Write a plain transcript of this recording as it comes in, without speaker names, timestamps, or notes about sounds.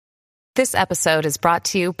This episode is brought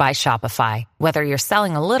to you by Shopify. Whether you're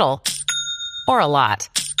selling a little or a lot,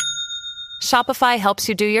 Shopify helps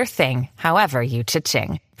you do your thing, however you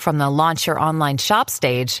cha-ching. From the launch your online shop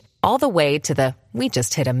stage, all the way to the we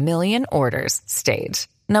just hit 1 million orders stage.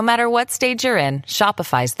 No matter what stage you're in,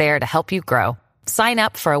 Shopify's there to help you grow. Sign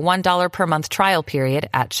up for a $1 per month trial period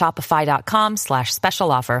at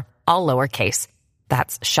shopify.com/special offer, all lowercase.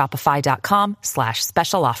 That's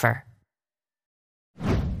shopify.com/special offer.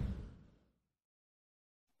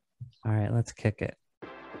 All right, let's kick it.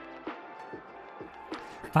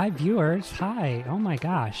 5 viewers. Hi. Oh my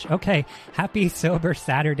gosh. Okay. Happy Sober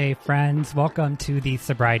Saturday, friends. Welcome to the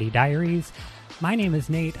Sobriety Diaries. My name is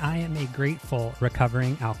Nate. I am a grateful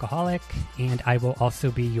recovering alcoholic, and I will also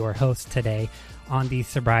be your host today on the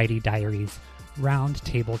Sobriety Diaries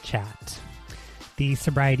Roundtable Chat. The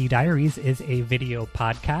Sobriety Diaries is a video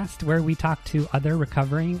podcast where we talk to other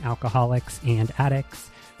recovering alcoholics and addicts.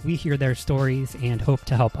 We hear their stories and hope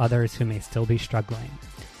to help others who may still be struggling.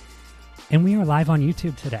 And we are live on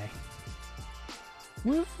YouTube today.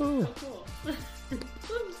 Woo! So cool.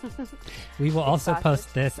 We will also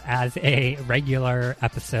post this as a regular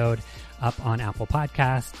episode up on Apple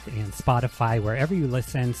Podcasts and Spotify, wherever you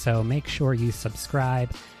listen, so make sure you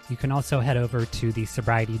subscribe. You can also head over to the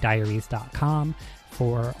sobrietydiaries.com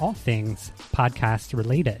for all things podcast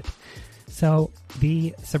related. So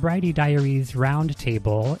the Sobriety Diaries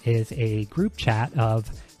Roundtable is a group chat of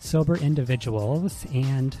sober individuals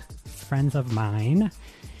and friends of mine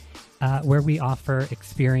where we offer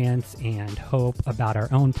experience and hope about our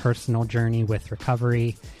own personal journey with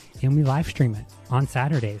recovery, and we live stream it on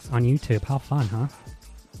Saturdays on YouTube. How fun, huh?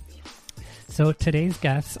 So today's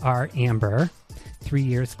guests are Amber, 3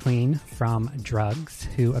 years clean from drugs,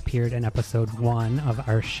 who appeared in episode 1 of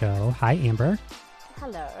our show. Hi, Amber.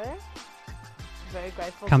 Hello. Very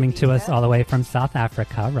grateful Coming to us all the way from South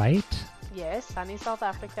Africa, right? Yes, sunny South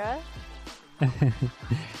Africa.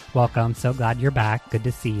 Welcome. So glad you're back. Good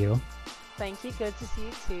to see you. Thank you. Good to see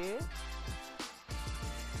you too.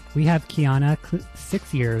 We have Kiana,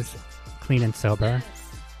 6 years clean and sober. Yes.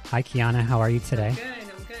 Hi, Kiana. How are you today?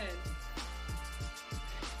 I'm good.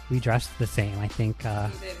 We dressed the same. I think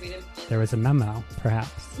We did. there was a memo,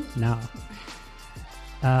 perhaps. No.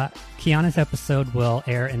 Kiana's episode will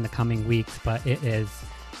air in the coming weeks, but it is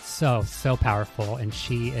so powerful, and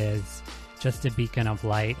she is just a beacon of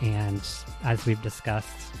light. And as we've discussed,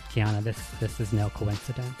 Kiana, this is no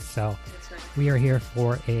coincidence. So That's right. we are here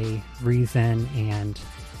for a reason, and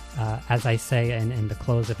as I say in the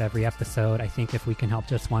close of every episode, I think if we can help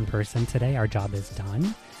just one person today, our job is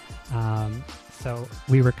done. So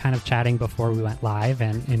we were kind of chatting before we went live,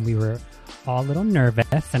 and we were all a little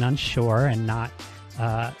nervous and unsure, and not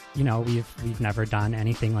we've never done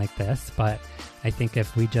anything like this, but I think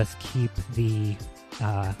if we just keep the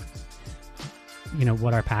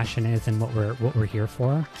what our passion is and what we're here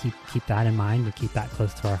for, keep that in mind, we keep that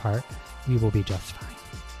close to our heart, we will be just fine.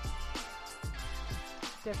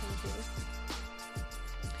 Definitely.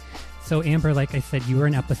 So Amber, like I said, you were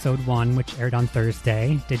in episode 1, which aired on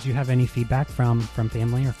Thursday. Did you have any feedback from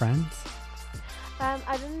family or friends?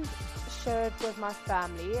 I didn't share it with my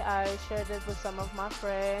family. I shared it with some of my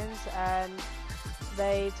friends, and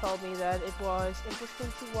they told me that it was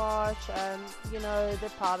interesting to watch, and they're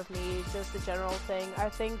part of me, just the general thing. I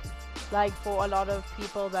think like for a lot of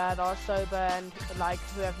people that are sober and like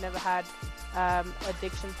who have never had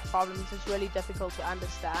addiction problems, it's really difficult to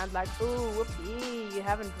understand, like, ooh, whoopee, you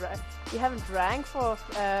haven't drank for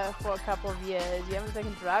a couple of years, you haven't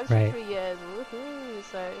taken drugs Right. for 3 years, woohoo.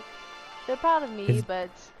 So they're part of me,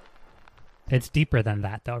 but It's deeper than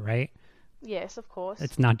that, though, right? yes, of course.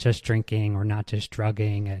 It's not just drinking or not just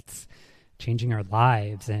drugging. It's changing our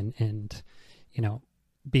lives and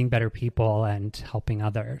being better people and helping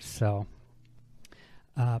others. So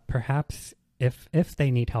perhaps if they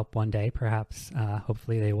need help one day, perhaps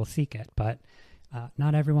hopefully they will seek it. But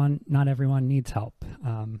not everyone needs help.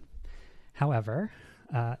 However,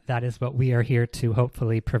 that is what we are here to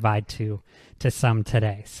hopefully provide to some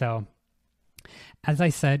today. So as I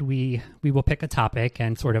said, we will pick a topic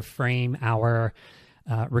and sort of frame our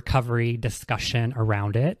recovery discussion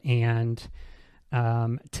around it. And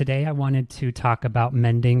today I wanted to talk about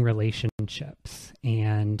mending relationships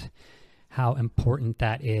and how important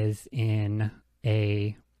that is in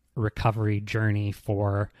a recovery journey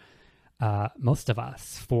for most of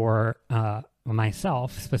us. For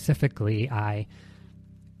myself specifically, I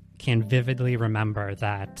can vividly remember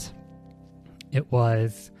that it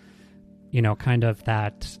was kind of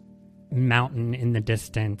that mountain in the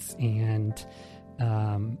distance and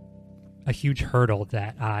a huge hurdle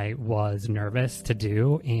that I was nervous to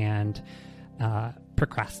do and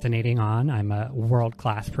procrastinating on. I'm a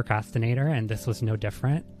world-class procrastinator, and this was no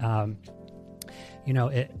different.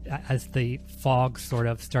 As the fog sort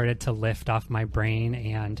of started to lift off my brain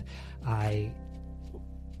and I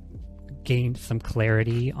gained some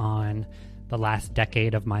clarity on the last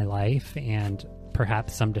decade of my life and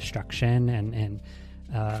perhaps some destruction and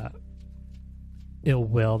ill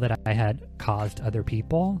will that I had caused other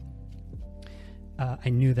people, I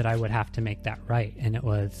knew that I would have to make that right. And it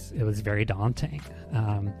was very daunting,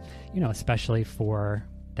 especially for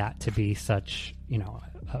that to be such,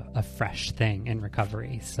 a fresh thing in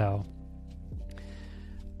recovery. So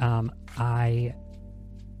I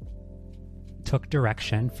took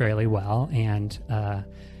direction fairly well and,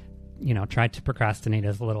 tried to procrastinate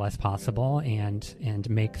as little as possible and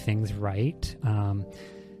make things right.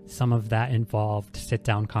 Some of that involved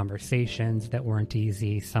sit-down conversations that weren't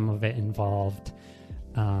easy. Some of it involved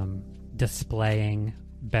displaying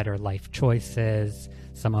better life choices.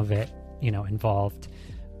 Some of it, involved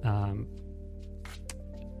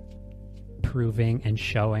proving and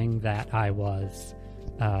showing that I was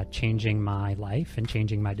changing my life and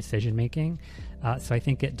changing my decision-making. So I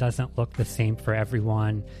think it doesn't look the same for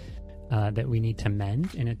everyone that we need to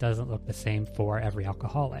mend, and it doesn't look the same for every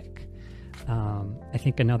alcoholic. I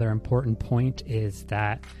think another important point is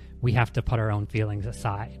that we have to put our own feelings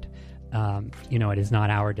aside. It is not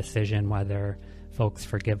our decision whether folks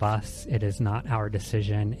forgive us. It is not our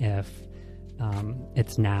decision if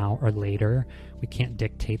it's now or later. We can't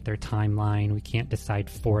dictate their timeline. We can't decide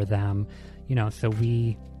for them. So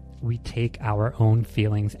we take our own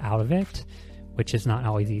feelings out of it, which is not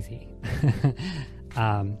always easy.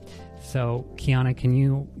 So Kiana, can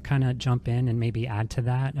you kind of jump in and maybe add to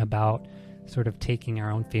that about sort of taking our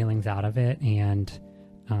own feelings out of it and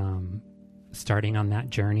starting on that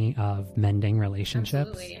journey of mending relationships?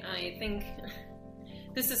 Absolutely. I think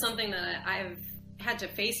this is something that I've had to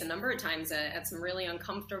face a number of times at some really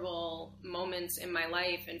uncomfortable moments in my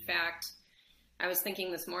life. In fact, I was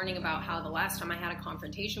thinking this morning about how the last time I had a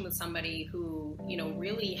confrontation with somebody who,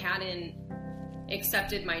 really hadn't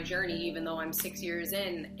accepted my journey, even though I'm 6 years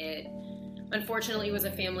in, it unfortunately was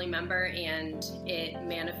a family member, and it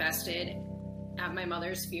manifested at my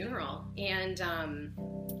mother's funeral. And,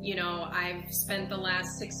 I've spent the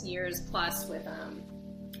last 6 years plus with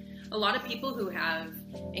a lot of people who have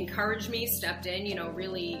encouraged me, stepped in,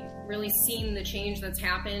 really, really seen the change that's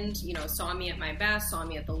happened, saw me at my best, saw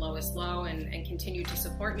me at the lowest low, and continued to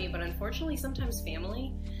support me. But unfortunately, sometimes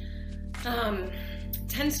family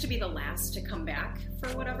tends to be the last to come back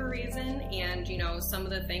for whatever reason. And, some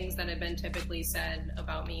of the things that have been typically said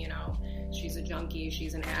about me, she's a junkie,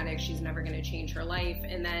 she's an addict, she's never going to change her life.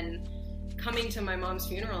 And then coming to my mom's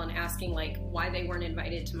funeral and asking why they weren't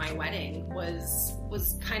invited to my wedding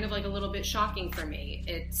was kind of a little bit shocking for me.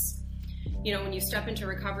 It's, when you step into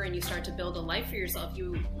recovery and you start to build a life for yourself,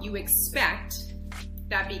 you expect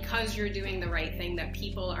that because you're doing the right thing, that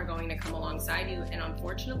people are going to come alongside you. And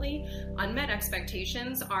unfortunately, unmet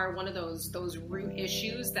expectations are one of those root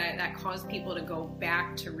issues that cause people to go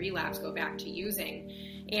back to relapse, go back to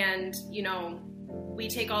using. And, we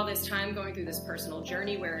take all this time going through this personal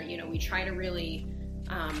journey where, we try to really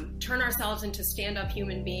turn ourselves into stand-up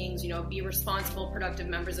human beings, be responsible, productive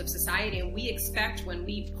members of society. And we expect when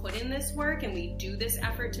we put in this work and we do this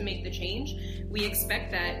effort to make the change, we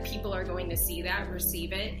expect that people are going to see that,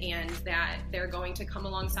 receive it, and that they're going to come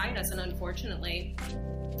alongside us. And unfortunately,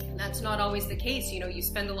 that's not always the case. You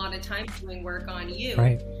spend a lot of time doing work on you,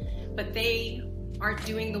 right, but they aren't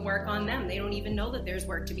doing the work on them. They don't even know that there's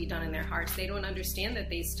work to be done in their hearts. They don't understand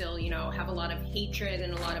that they still, have a lot of hatred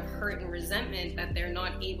and a lot of hurt and resentment, that they're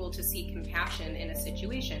not able to see compassion in a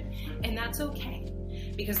situation. And that's okay.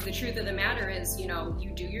 Because the truth of the matter is, you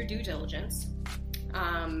do your due diligence.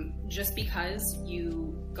 Just because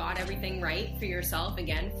you got everything right for yourself,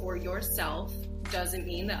 again, for yourself, doesn't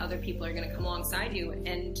mean that other people are going to come alongside you.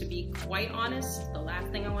 And to be quite honest, the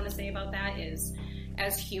last thing I want to say about that is,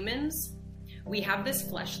 as humans, we have this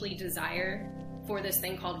fleshly desire for this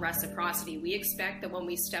thing called reciprocity. We expect that when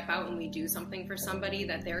we step out and we do something for somebody,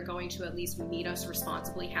 that they're going to at least meet us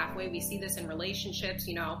responsibly halfway. We see this in relationships,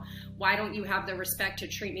 why don't you have the respect to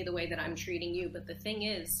treat me the way that I'm treating you? But the thing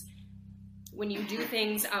is, when you do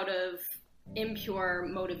things out of impure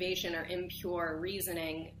motivation or impure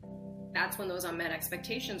reasoning, that's when those unmet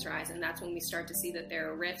expectations rise, and that's when we start to see that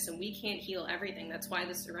there are rifts, and we can't heal everything. That's why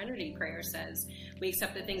the Serenity Prayer says we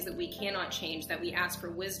accept the things that we cannot change, that we ask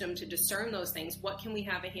for wisdom to discern those things. What can we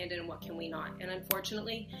have a hand in and what can we not? And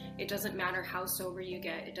unfortunately, it doesn't matter how sober you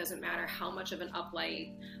get. It doesn't matter how much of an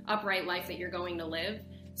upright life that you're going to live.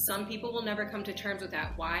 Some people will never come to terms with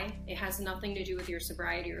that. Why? It has nothing to do with your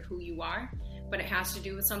sobriety or who you are. but it has to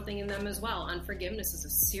do with something in them as well. Unforgiveness is a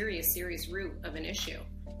serious, serious root of an issue.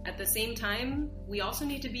 At the same time, we also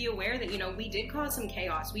need to be aware that, we did cause some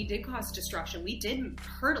chaos. We did cause destruction. We did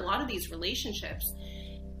hurt a lot of these relationships.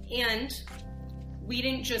 And we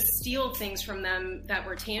didn't just steal things from them that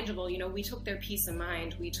were tangible. We took their peace of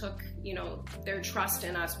mind. We took, their trust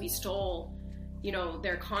in us. We stole,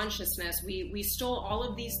 their consciousness. We stole all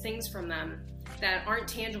of these things from them that aren't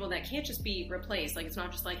tangible, that can't just be replaced. Like, it's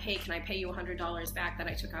not just like, hey, can I pay you $100 back that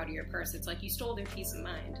I took out of your purse? It's like you stole their peace of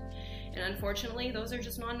mind. And unfortunately, those are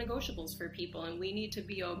just non-negotiables for people. And we need to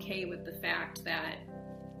be okay with the fact that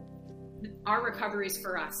our recovery is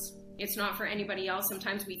for us. It's not for anybody else.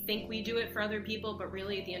 Sometimes we think we do it for other people, but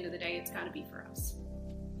really at the end of the day, it's got to be for us.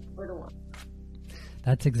 We're the one.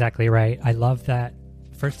 That's exactly right. I love that.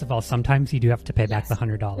 First of all, sometimes you do have to pay back the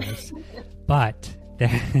 $100, but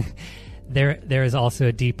there is also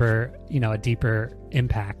a deeper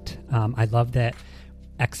impact. I love that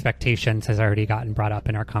expectations has already gotten brought up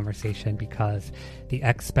in our conversation, because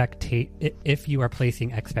if you are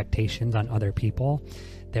placing expectations on other people,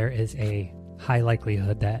 there is a high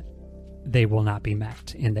likelihood that they will not be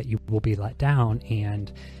met and that you will be let down,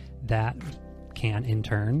 and that can in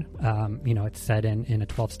turn, it's said in a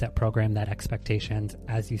 12-step program that expectations,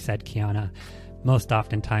 as you said, Kiana, most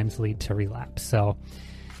oftentimes lead to relapse. So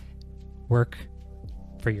work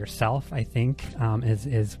for yourself, I think,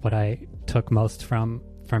 is what I took most from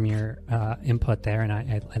your input there, and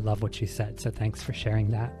I love what you said, so thanks for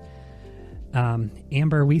sharing that.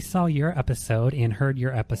 Amber, we saw your episode and heard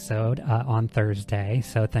your episode on Thursday,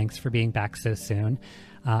 so thanks for being back so soon.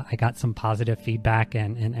 I got some positive feedback,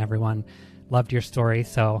 and everyone loved your story,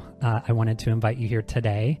 so I wanted to invite you here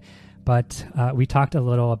today. But we talked a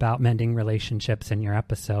little about mending relationships in your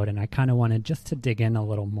episode, and I kind of wanted just to dig in a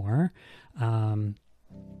little more.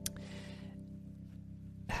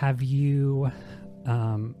 Have you,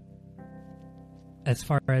 as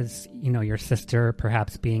far as, your sister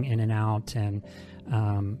perhaps being in and out and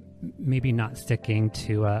maybe not sticking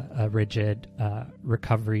to a rigid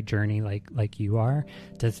recovery journey like you are,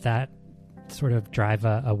 does that sort of drive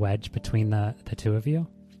a wedge between the two of you?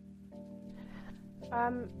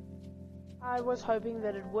 I was hoping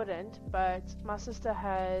that it wouldn't, but my sister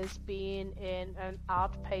has been in an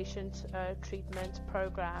outpatient treatment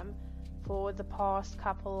program for the past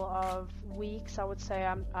couple of weeks. I would say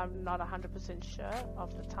I'm not 100% sure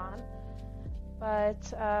of the time,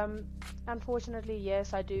 but unfortunately,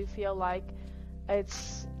 yes, I do feel like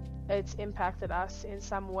it's impacted us in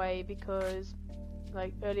some way, because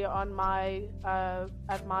like earlier on, I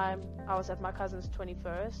was at my cousin's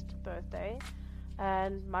 21st birthday,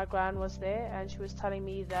 and my gran was there, and she was telling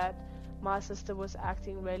me that my sister was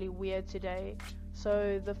acting really weird today.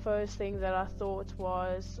 So the first thing that I thought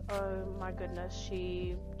was, oh my goodness,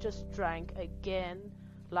 she just drank again,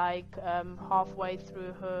 like halfway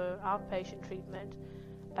through her outpatient treatment.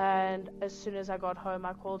 And as soon as I got home,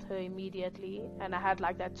 I called her immediately, and I had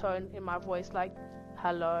like that tone in my voice, like,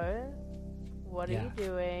 hello, what are you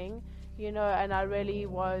doing? And I really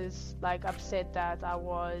was like upset that I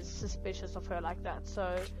was suspicious of her like that.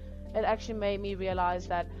 So it actually made me realize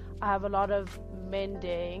that I have a lot of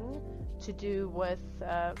mending to do with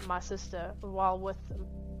my sister. While with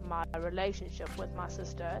my relationship with my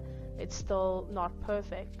sister, it's still not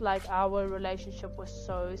perfect. Like, our relationship was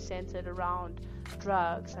so centered around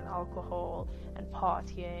drugs and alcohol and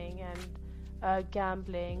partying and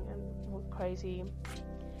gambling and crazy.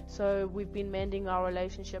 So we've been mending our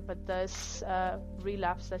relationship, but this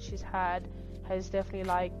relapse that she's had has definitely,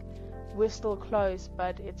 like, we're still close,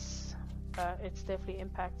 but it's definitely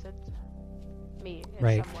impacted me in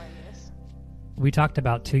some way. Yes. We talked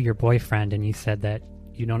about too your boyfriend, and you said that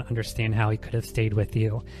you don't understand how he could have stayed with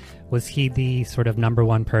you. Was he the sort of number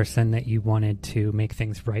one person that you wanted to make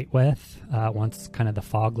things right with once kind of the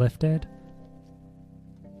fog lifted?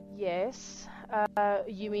 Yes.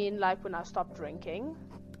 You mean like when I stopped drinking?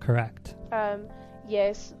 Correct.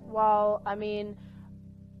 Yes. Well, I mean,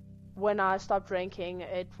 when I stopped drinking,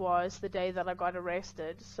 it was the day that I got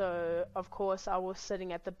arrested. So, of course, I was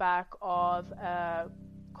sitting at the back of a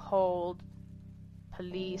cold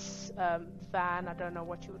police van. I don't know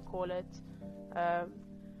what you would call it.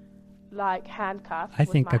 Like handcuffed. I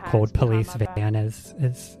think a cold police van is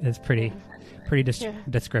pretty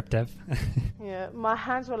descriptive. Yeah, my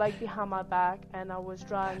hands were like behind my back, and I was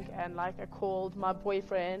drunk, and like I called my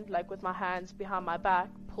boyfriend, like with my hands behind my back,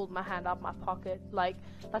 pulled my hand out my pocket, like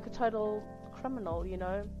a total criminal,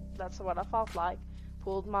 That's what I felt like.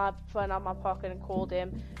 Pulled my phone out my pocket and called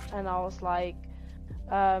him, and I was like,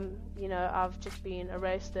 I've just been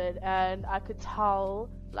arrested, and I could tell,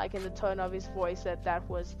 like in the tone of his voice, that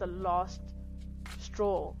was the last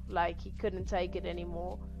straw. Like, he couldn't take it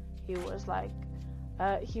anymore. He was like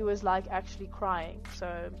actually crying.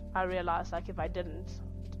 So I realized, like, if I didn't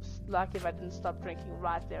stop drinking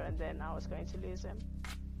right there and then, I was going to lose him.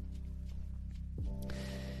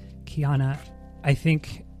 Kiana, I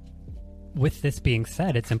think with this being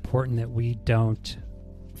said, it's important that we don't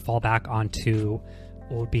fall back onto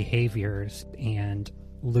old behaviors and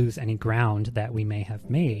lose any ground that we may have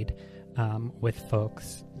made with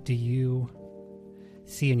folks. Do you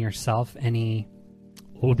see in yourself any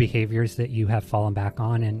old behaviors that you have fallen back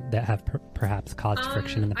on and that have perhaps caused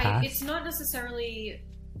friction in the past? It's not necessarily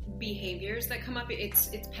behaviors that come up. It's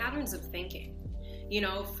patterns of thinking. You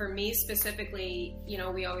know, for me specifically, you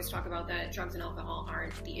know, we always talk about that drugs and alcohol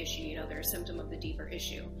aren't the issue. You know, they're a symptom of the deeper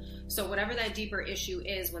issue. So whatever that deeper issue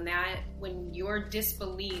is, when your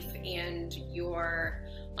disbelief and your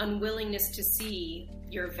unwillingness to see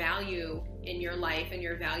your value in your life and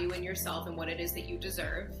your value in yourself and what it is that you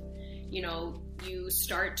deserve, you know, you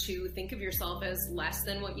start to think of yourself as less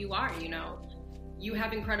than what you are. You know, you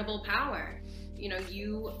have incredible power. You know,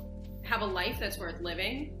 you have a life that's worth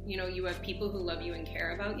living. You know, you have people who love you and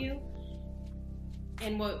care about you.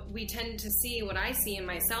 And what we tend to see, what I see in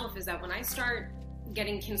myself, is that when I start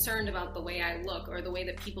getting concerned about the way I look or the way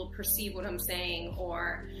that people perceive what I'm saying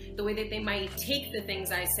or the way that they might take the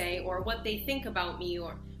things I say or what they think about me,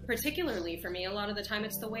 or particularly for me, a lot of the time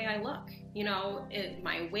it's the way I look, you know,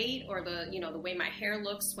 my weight or the way my hair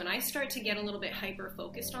looks. When I start to get a little bit hyper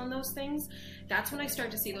focused on those things, that's when I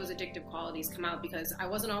start to see those addictive qualities come out, because I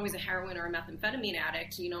wasn't always a heroin or a methamphetamine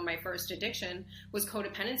addict. You know, my first addiction was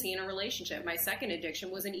codependency in a relationship. My second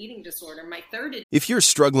addiction was an eating disorder. My third If you're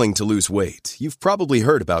struggling to lose weight, you've probably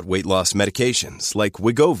heard about weight loss medications like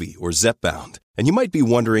Wegovy or Zepbound, and you might be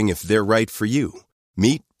wondering if they're right for you.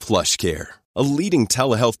 Meet PlushCare, a leading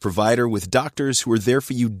telehealth provider with doctors who are there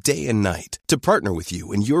for you day and night to partner with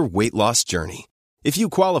you in your weight loss journey. If you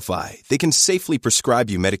qualify, they can safely prescribe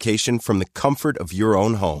you medication from the comfort of your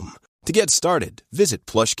own home. To get started, visit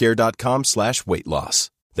plushcare.com/weightloss.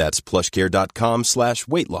 That's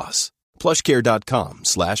plushcare.com/weightloss.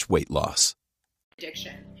 plushcare.com/weightloss.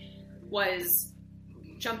 addiction was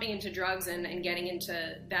jumping into drugs and getting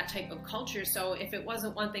into that type of culture. So if it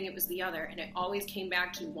wasn't one thing, it was the other. And it always came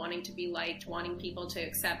back to wanting to be liked, wanting people to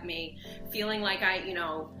accept me, feeling like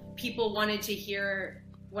people wanted to hear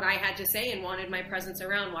what I had to say and wanted my presence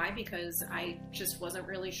around. Why? Because I just wasn't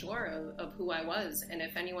really sure of who I was. And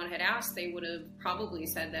if anyone had asked, they would have probably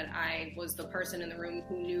said that I was the person in the room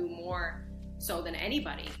who knew more so than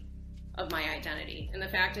anybody of my identity. And the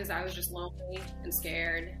fact is, I was just lonely and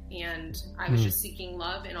scared, and I was just seeking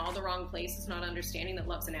love in all the wrong places, not understanding that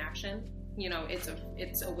love's an action. You know, it's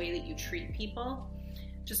a way that you treat people.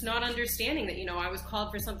 Just not understanding that, you know, I was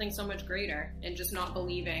called for something so much greater, and just not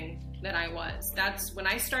believing that I was. That's when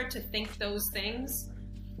I start to think those things.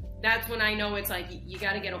 That's when I know it's like, you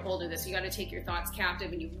got to get a hold of this. You got to take your thoughts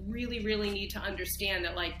captive, and you really, really need to understand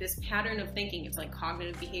that, like, this pattern of thinking, it's like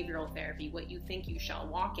cognitive behavioral therapy. What you think, you shall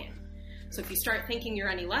walk in. So if you start thinking you're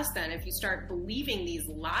any less than, if you start believing these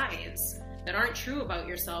lies that aren't true about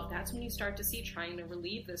yourself, that's when you start to see trying to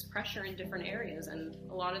relieve this pressure in different areas. And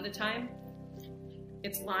a lot of the time,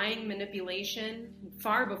 it's lying, manipulation,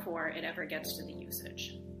 far before it ever gets to the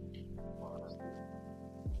usage.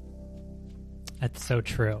 That's so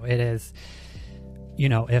true. It is, you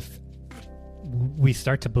know, if we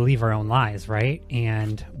start to believe our own lies, right?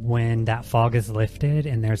 And when that fog is lifted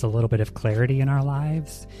and there's a little bit of clarity in our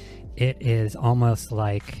lives, it is almost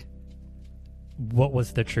like what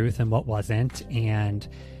was the truth and what wasn't, and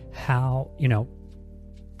how, you know,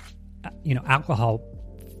 alcohol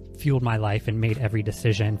fueled my life and made every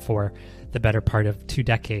decision for the better part of 2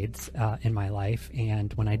 decades in my life.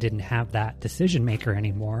 And when I didn't have that decision maker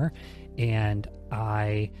anymore, and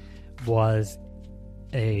I was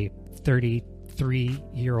a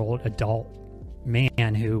 33-year-old adult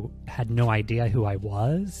man who had no idea who I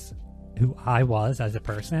was as a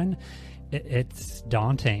person, it's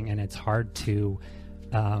daunting, and it's hard to,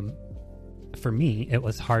 for me, it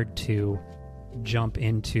was hard to jump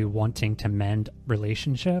into wanting to mend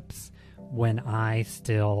relationships when I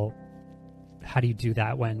still, how do you do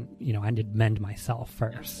that when, you know, I did mend myself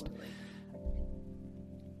first? Absolutely.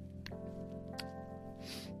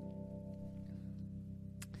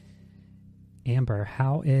 Amber,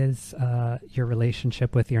 how is your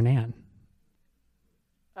relationship with your nan?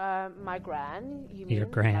 My gran, you mean? Your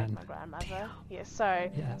gran. Like my grandmother. Damn. Yes, sorry.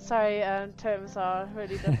 Yeah. Sorry, terms are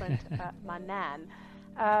really different. My nan.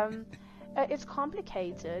 It's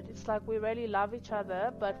complicated. It's like we really love each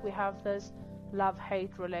other, but we have this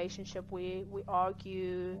love-hate relationship. We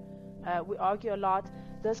argue a lot.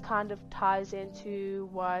 this kind of ties into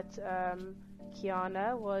what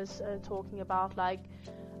Kiana was talking about, like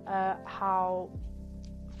how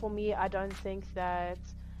for me, I don't think that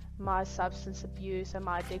my substance abuse and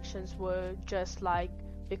my addictions were just like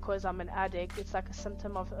because I'm an addict. It's like a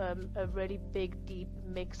symptom of a really big, deep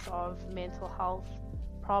mix of mental health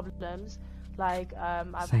problems. Like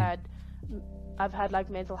I've had like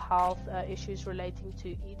mental health issues relating to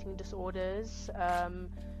eating disorders.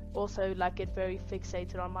 Also, like get very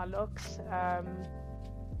fixated on my looks,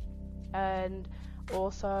 and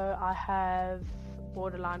also I have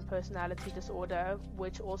borderline personality disorder,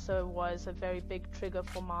 which also was a very big trigger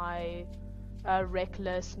for my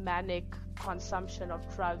reckless, manic consumption of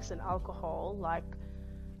drugs and alcohol. Like,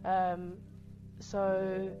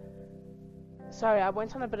 sorry, I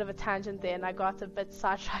went on a bit of a tangent there and I got a bit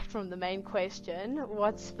sidetracked from the main question.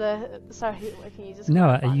 Sorry, can you just...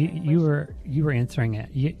 No, you were answering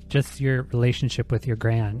it. Just your relationship with your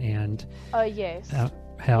gran and... Oh, yes. How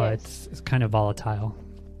yes. It's kind of volatile.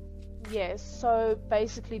 Yes, so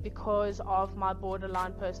basically because of my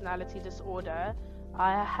borderline personality disorder,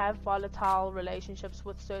 I have volatile relationships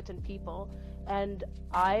with certain people, and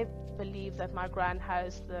I believe that my gran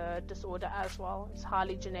has the disorder as well. It's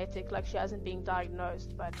highly genetic, like she hasn't been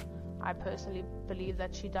diagnosed, but I personally believe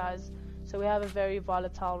that she does. So we have a very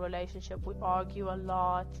volatile relationship. We argue a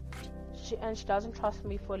lot, and she doesn't trust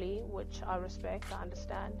me fully, which I respect, I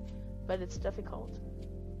understand, but it's difficult.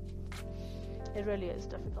 It really is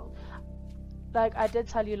difficult. Like I did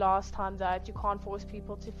tell you last time that you can't force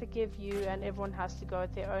people to forgive you and everyone has to go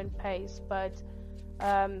at their own pace, but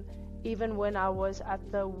even when I was at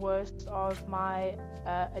the worst of my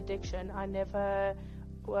addiction, I never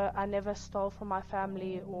stole from my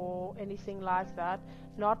family or anything like that.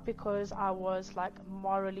 Not because I was like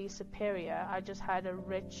morally superior. I just had a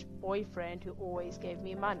rich boyfriend who always gave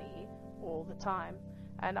me money all the time,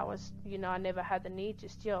 and I was, I never had the need to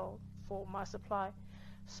steal for my supply.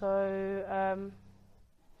 So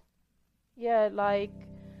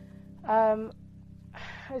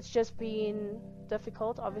it's just been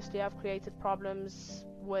difficult. Obviously I've created problems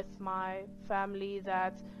with my family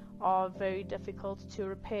that are very difficult to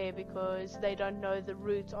repair because they don't know the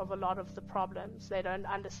root of a lot of the problems. They don't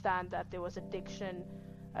understand that there was addiction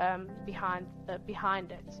behind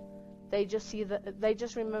it. They just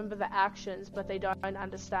remember the actions, but they don't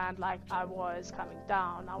understand, like, I was coming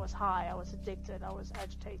down, I was high, I was addicted, I was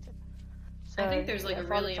agitated. So, I think there's like a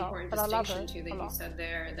really important distinction too that you said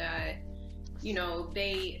there, that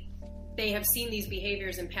they have seen these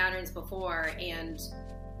behaviors and patterns before, and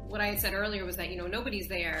what I had said earlier was that nobody's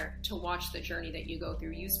there to watch the journey that you go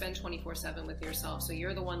through. You spend 24/7 with yourself, so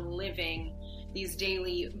you're the one living these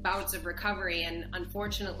daily bouts of recovery, and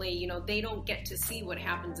unfortunately they don't get to see what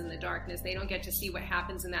happens in the darkness. They don't get to see what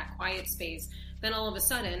happens in that quiet space. Then all of a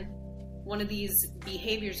sudden one of these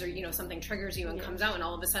behaviors or something triggers you and comes out, and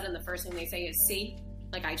all of a sudden the first thing they say is, see,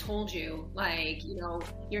 like I told you, like,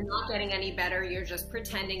 you're not getting any better, you're just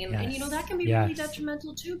pretending. And, yes. and that can be really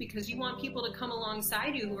detrimental too, because you want people to come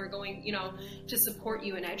alongside you who are going, to support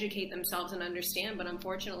you and educate themselves and understand. But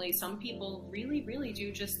unfortunately, some people really, really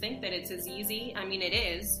do just think that it's as easy. I mean, it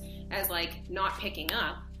is, as like not picking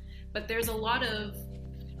up, but there's a lot of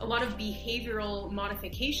behavioral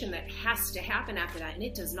modification that has to happen after that. And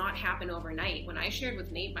it does not happen overnight. When I shared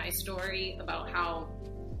with Nate my story about how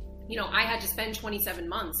I had to spend 27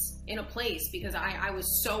 months in a place because I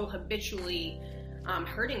was so habitually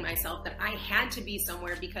hurting myself that I had to be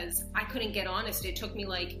somewhere because I couldn't get honest. It took me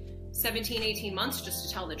like 17, 18 months just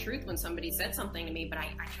to tell the truth when somebody said something to me, but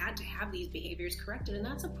I had to have these behaviors corrected, and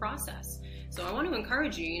that's a process. So I want to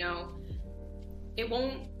encourage you, it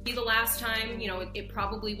won't be the last time, it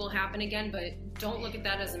probably will happen again, but don't look at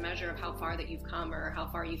that as a measure of how far that you've come or how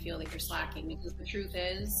far you feel that you're slacking, because the truth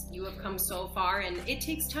is you have come so far, and it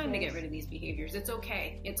takes time to get rid of these behaviors. It's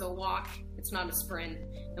okay. It's a walk. It's not a sprint,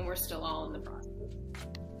 and we're still all in the process.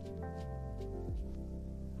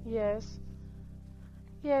 Yes.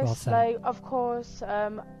 Well said. Like, of course,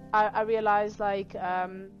 I realize, like,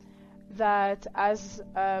 that as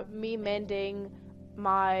me mending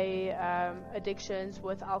my addictions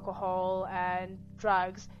with alcohol and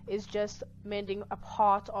drugs is just mending a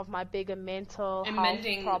part of my bigger mental and health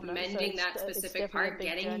problem. Mending that specific part,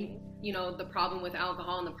 getting the problem with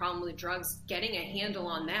alcohol and the problem with drugs, getting a handle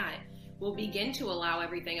on that will begin to allow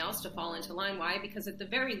everything else to fall into line. Why? Because at the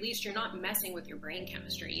very least, you're not messing with your brain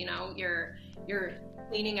chemistry. You're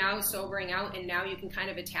cleaning out, sobering out, and now you can kind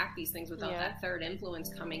of attack these things without that third influence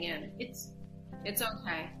coming in. It's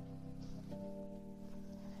okay.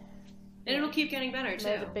 And it'll keep getting better too.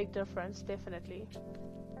 Made a big difference, definitely.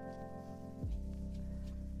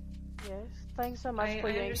 Yes, Thanks so much for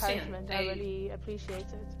your understand. encouragement. I really appreciate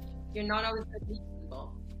it. You're not always good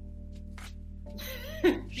people.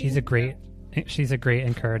 She's a great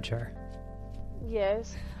encourager.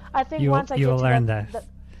 Yes, I think You'll once I get to learn that, this.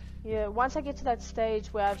 yeah, once I get to that stage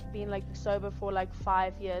where I've been like sober for like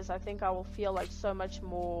 5 years, I think I will feel like so much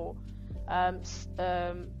more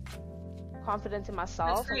confident in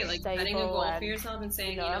myself. That's great, like setting a goal for yourself and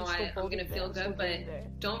saying, you know what, I'm going to feel good,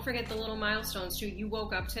 but don't forget the little milestones too. You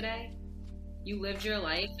woke up today, you lived your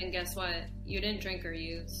life, and guess what? You didn't drink or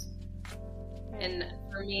use. Yeah. And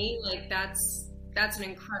for me, like that's an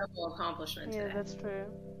incredible accomplishment today. Yeah, that's true.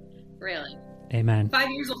 Really. Amen. 5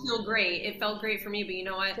 years will feel great. It felt great for me, but you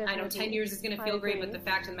know what? Definitely. I know 10 years is going to feel great, but the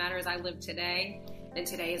fact of the matter is I live today, and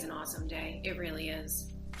today is an awesome day. It really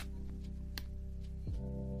is.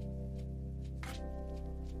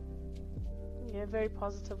 Yeah, very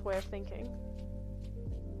positive way of thinking.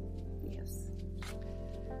 Yes.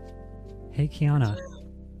 Hey, Kiana.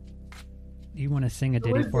 Do you want to sing a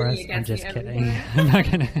ditty for us? I'm just kidding. Everywhere. I'm not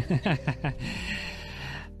gonna.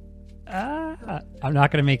 I'm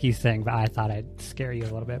not gonna make you sing, but I thought I'd scare you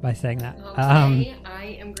a little bit by saying that. Okay,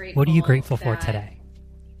 I am grateful. What are you grateful for today?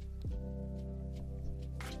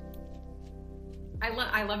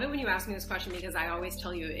 I love it when you ask me this question, because I always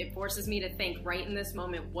tell you it forces me to think right in this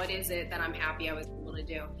moment, what is it that I'm happy I was able to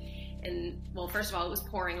do? And well, first of all, it was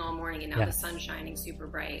pouring all morning, and now the sun's shining super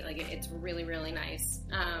bright. Like it's really, really nice.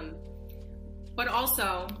 But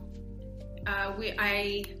also,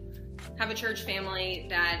 I have a church family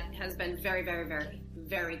that has been very, very, very,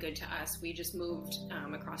 very good to us. We just moved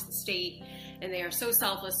across the state, and they are so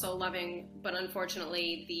selfless, so loving. But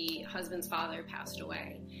unfortunately, the husband's father passed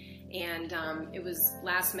away. And it was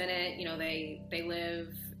last minute. You know, they live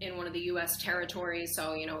in one of the U.S. territories,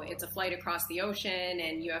 so you know it's a flight across the ocean,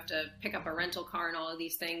 and you have to pick up a rental car and all of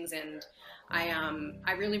these things. And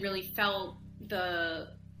I really, really felt the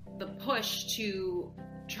push to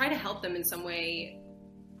try to help them in some way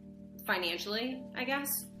financially, I guess.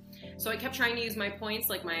 So I kept trying to use my points,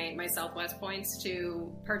 like my Southwest points,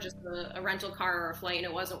 to purchase a rental car or a flight, and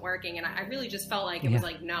it wasn't working. And I really just felt like it was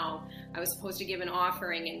like, no, I was supposed to give an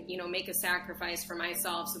offering and, you know, make a sacrifice for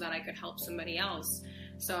myself so that I could help somebody else.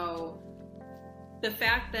 So the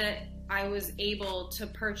fact that I was able to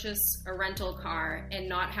purchase a rental car and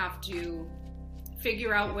not have to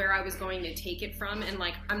figure out where I was going to take it from, and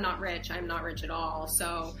like, I'm not rich at all.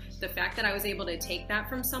 So the fact that I was able to take that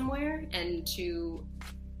from somewhere and to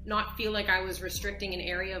not feel like I was restricting an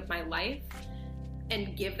area of my life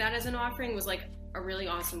and give that as an offering was like a really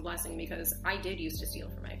awesome blessing, because I did used to steal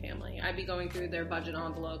from my family. I'd be going through their budget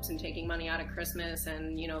envelopes and taking money out of Christmas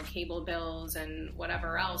and, you know, cable bills and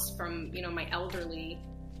whatever else from, you know, my elderly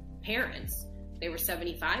parents. They were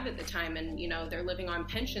 75 at the time, and, you know, they're living on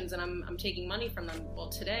pensions, and I'm taking money from them. Well,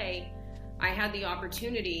 today I had the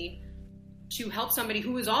opportunity to help somebody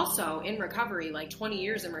who was also in recovery, like 20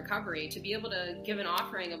 years in recovery, to be able to give an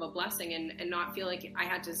offering of a blessing and not feel like I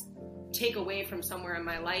had to take away from somewhere in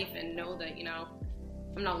my life, and know that, you know,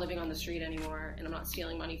 I'm not living on the street anymore, and I'm not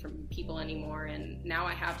stealing money from people anymore. And now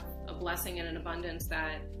I have a blessing and an abundance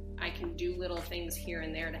that I can do little things here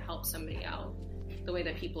and there to help somebody out the way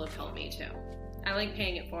that people have helped me too. I like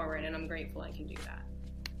paying it forward, and I'm grateful I can do that.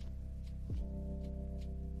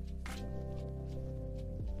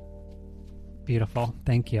 Beautiful.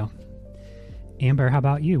 Thank you. Amber, how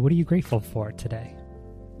about you? What are you grateful for today?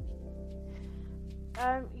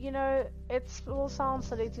 You know, it will sound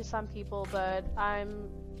silly to some people, but I'm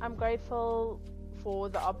grateful for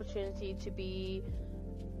the opportunity to be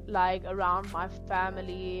like around my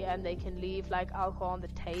family, and they can leave like alcohol on the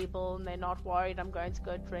table, and they're not worried I'm going to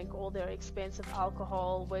go drink all their expensive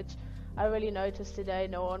alcohol, which I really noticed today.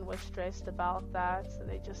 No one was stressed about that, so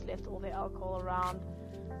they just left all their alcohol around.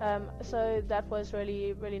 So that was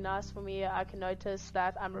really, really nice for me. I can notice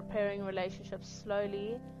that I'm repairing relationships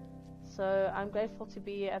slowly. So I'm grateful to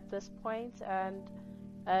be at this point, and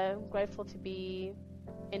I'm grateful to be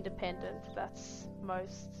independent. That's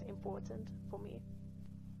most important for me.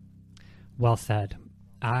 Well said.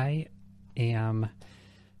 I'm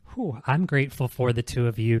grateful for the two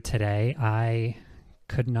of you today. I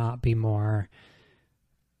could not be more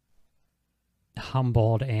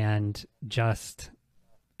humbled and just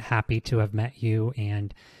happy to have met you,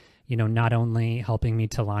 and, you know, not only helping me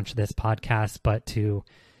to launch this podcast, but to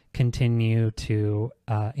continue to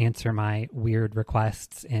answer my weird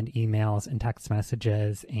requests and emails and text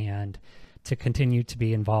messages, and to continue to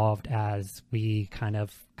be involved as we kind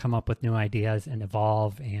of come up with new ideas and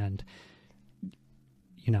evolve. And,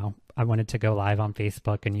 you know, I wanted to go live on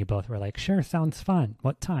Facebook, and you both were like, sure, sounds fun.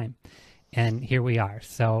 What time? And here we are.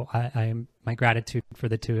 So my gratitude for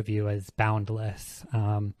the two of you is boundless.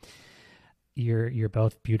 You're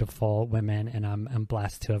both beautiful women, and I'm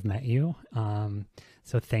blessed to have met you.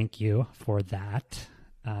 So thank you for that.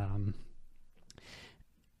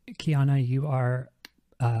 Kiana, you are,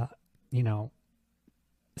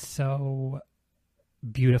 so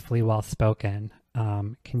beautifully well spoken.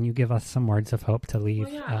 Can you give us some words of hope to leave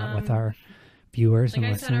with our viewers and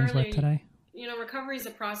listeners with today? Recovery is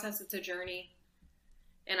a process. It's a journey.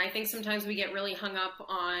 And I think sometimes we get really hung up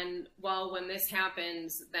on, well, when this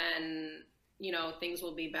happens, then, things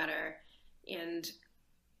will be better. And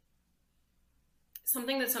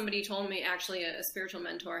something that somebody told me, actually a spiritual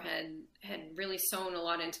mentor had really sown a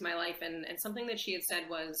lot into my life. And something that she had said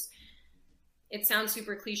was, it sounds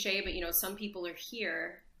super cliche, but some people are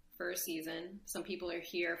here for a season. Some people are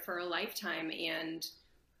here for a lifetime, and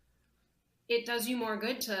it does you more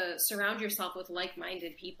good to surround yourself with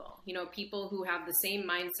like-minded people, people who have the same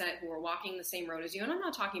mindset, who are walking the same road as you. And I'm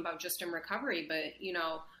not talking about just in recovery, but,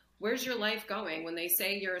 where's your life going? When they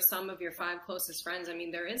say you're a sum of your 5 closest friends, I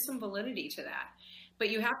mean, there is some validity to that. But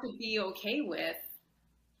you have to be okay with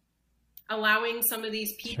allowing some of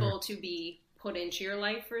these people to be put into your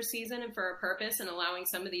life for a season and for a purpose, and allowing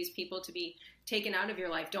some of these people to be taken out of your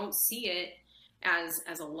life. Don't see it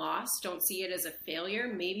as a loss. Don't see it as a failure.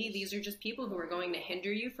 Maybe these are just people who are going to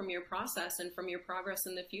hinder you from your process and from your progress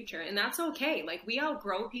in the future. And that's okay. Like, we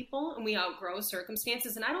outgrow people and we outgrow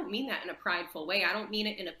circumstances. And I don't mean that in a prideful way. I don't mean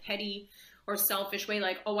it in a petty or selfish way,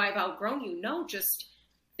 like, oh, I've outgrown you. No, just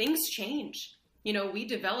things change. We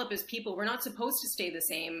develop as people. We're not supposed to stay the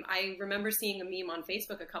same. I remember seeing a meme on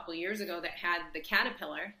Facebook a couple years ago that had the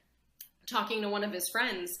caterpillar talking to one of his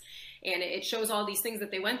friends, and it shows all these things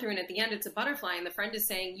that they went through, and at the end it's a butterfly, and the friend is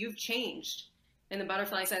saying, you've changed. And the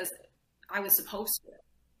butterfly says, I was supposed to.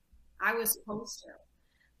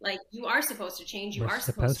 Like, you are supposed to change. You are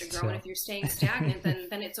supposed to grow. And if you're staying stagnant,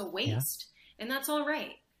 then it's a waste. Yeah. And that's all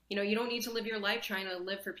right. You don't need to live your life trying to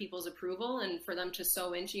live for people's approval and for them to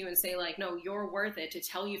sow into you and say, like, no, you're worth it. To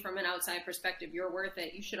tell you from an outside perspective, you're worth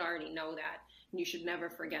it. You should already know that. And you should never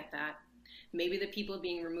forget that. Maybe the people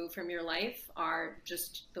being removed from your life are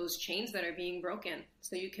just those chains that are being broken,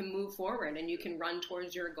 so you can move forward and you can run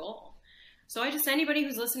towards your goal. So anybody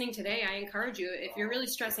who's listening today, I encourage you, if you're really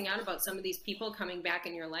stressing out about some of these people coming back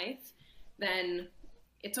in your life, then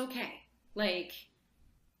it's okay. Like,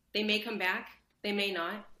 they may come back, they may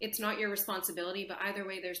not. It's not your responsibility, but either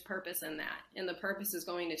way, there's purpose in that. And the purpose is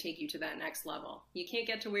going to take you to that next level. You can't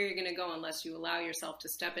get to where you're going to go unless you allow yourself to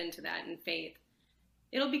step into that in faith.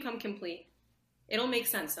 It'll become complete. It'll make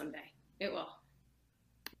sense someday. It will.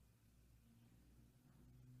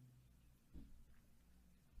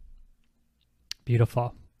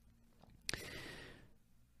 Beautiful.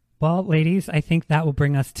 Well, ladies, I think that will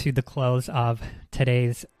bring us to the close of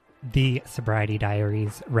today's The Sobriety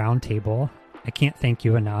Diaries Roundtable. I can't thank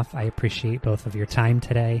you enough. I appreciate both of your time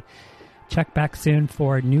today. Check back soon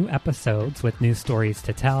for new episodes with new stories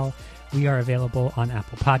to tell. We are available on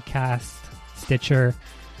Apple Podcasts, Stitcher,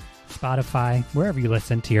 Spotify, wherever you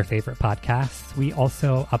listen to your favorite podcasts. We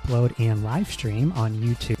also upload and live stream on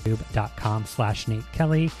youtube.com/Nate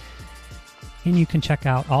Kelly. And you can check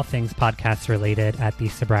out all things podcast related at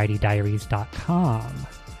thesobrietydiaries.com.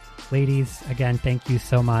 Ladies, again, thank you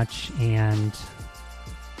so much. And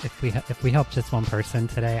if we help just one person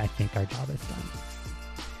today, I think our job is done.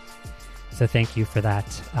 So thank you for that.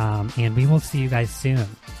 And we will see you guys soon.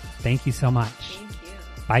 Thank you so much. Thank you.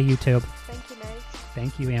 Bye, YouTube. Thank you, Nate.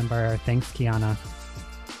 Thank you, Amber. Thanks, Kiana.